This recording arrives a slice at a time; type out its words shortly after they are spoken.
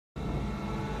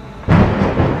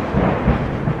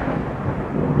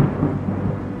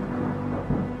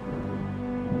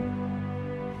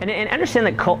And understand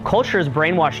that culture is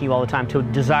brainwashing you all the time to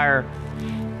desire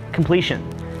completion.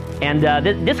 And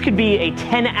this could be a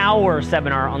 10-hour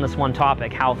seminar on this one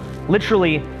topic, how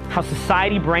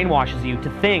society brainwashes you to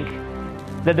think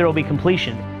that there will be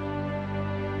completion.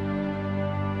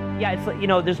 Yeah, it's like,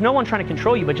 there's no one trying to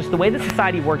control you, but just the way that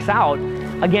society works out,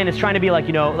 again, it's trying to be like,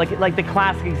 like the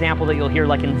classic example that you'll hear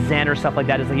like in Zen or stuff like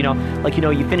that is,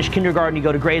 you finish kindergarten, you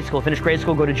go to grade school, finish grade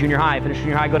school, go to junior high, finish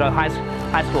junior high, go to high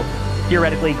school,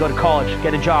 theoretically go to college,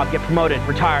 get a job, get promoted,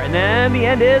 retire, and then the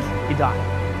end is you die.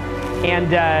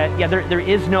 And yeah, there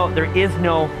is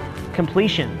no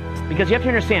completion, because you have to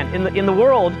understand in the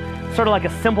world, sort of like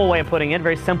a simple way of putting it,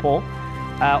 very simple,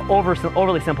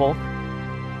 overly simple.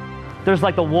 There's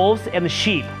like the wolves and the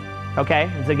sheep, okay?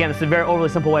 And so again, this is a very overly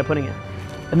simple way of putting it.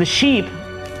 And the sheep,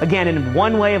 again, in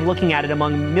one way of looking at it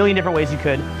among a million different ways you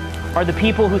could, are the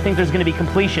people who think there's going to be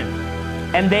completion.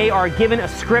 And they are given a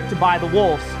script by the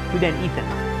wolves who then eat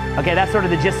them. Okay, that's sort of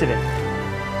the gist of it.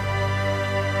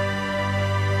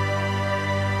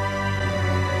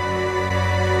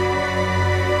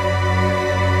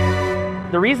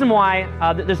 The reason why,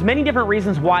 there's many different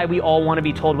reasons why we all want to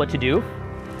be told what to do.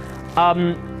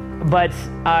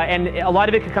 And a lot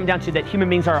of it could come down to that human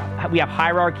beings we have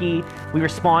hierarchy, we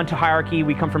respond to hierarchy,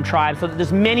 we come from tribes, so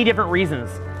there's many different reasons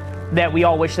that we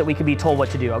all wish that we could be told what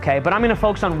to do, okay? But I'm going to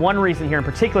focus on one reason here in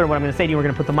particular. What I'm going to say to you, we're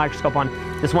going to put the microscope on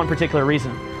this one particular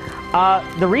reason.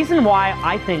 The reason why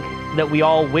I think that we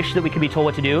all wish that we could be told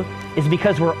what to do is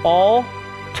because we're all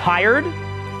tired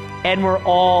and we're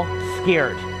all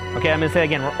scared. Okay, I'm going to say it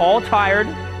again, we're all tired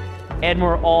and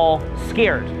we're all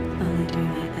scared. Only dream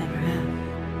I ever have.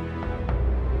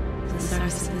 The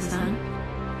stars of the sun.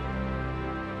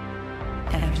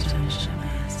 Every time I shut my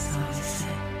eyes, it's always the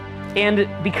same.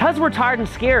 And because we're tired and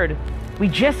scared, we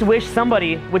just wish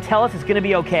somebody would tell us it's going to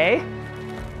be okay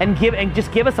and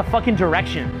just give us a fucking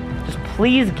direction. Just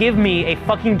please give me a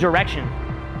fucking direction.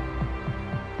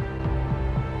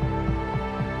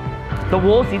 The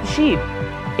wolves eat the sheep.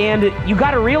 And you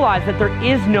got to realize that there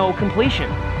is no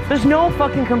completion. There's no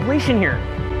fucking completion here.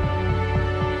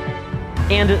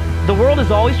 And the world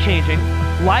is always changing.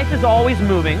 Life is always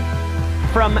moving.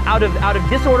 From out of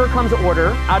disorder comes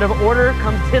order. Out of order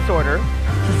comes disorder.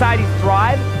 Societies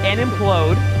thrive and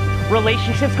implode.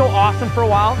 Relationships go awesome for a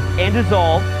while and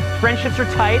dissolve. Friendships are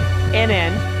tight and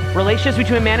end. Relationships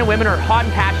between men and women are hot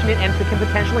and passionate and can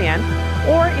potentially end.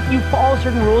 Or if you follow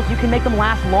certain rules, you can make them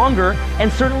last longer,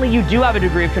 and certainly you do have a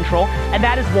degree of control. And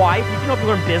that is why, if you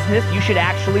learn business, you should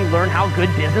actually learn how good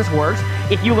business works.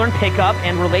 If you learn pickup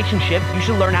and relationships, you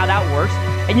should learn how that works.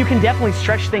 And you can definitely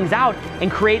stretch things out and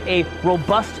create a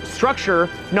robust structure,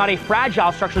 not a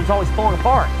fragile structure that's always falling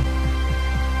apart.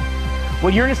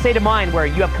 When you're in a state of mind where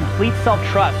you have complete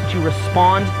self-trust to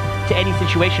respond to any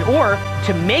situation, or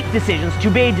to make decisions, to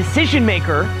be a decision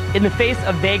maker in the face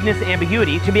of vagueness and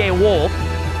ambiguity, to be a wolf,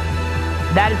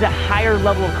 that is a higher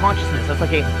level of consciousness. That's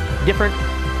like a different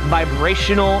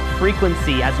vibrational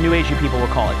frequency, as New Agey people will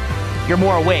call it. You're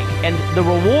more awake. And the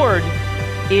reward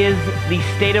is the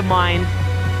state of mind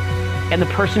and the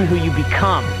person who you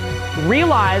become.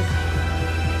 Realize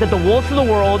that the wolves of the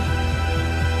world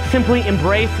simply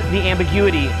embrace the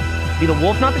ambiguity. Be the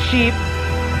wolf, not the sheep.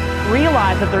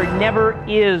 Realize that there never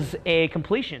is a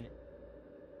completion.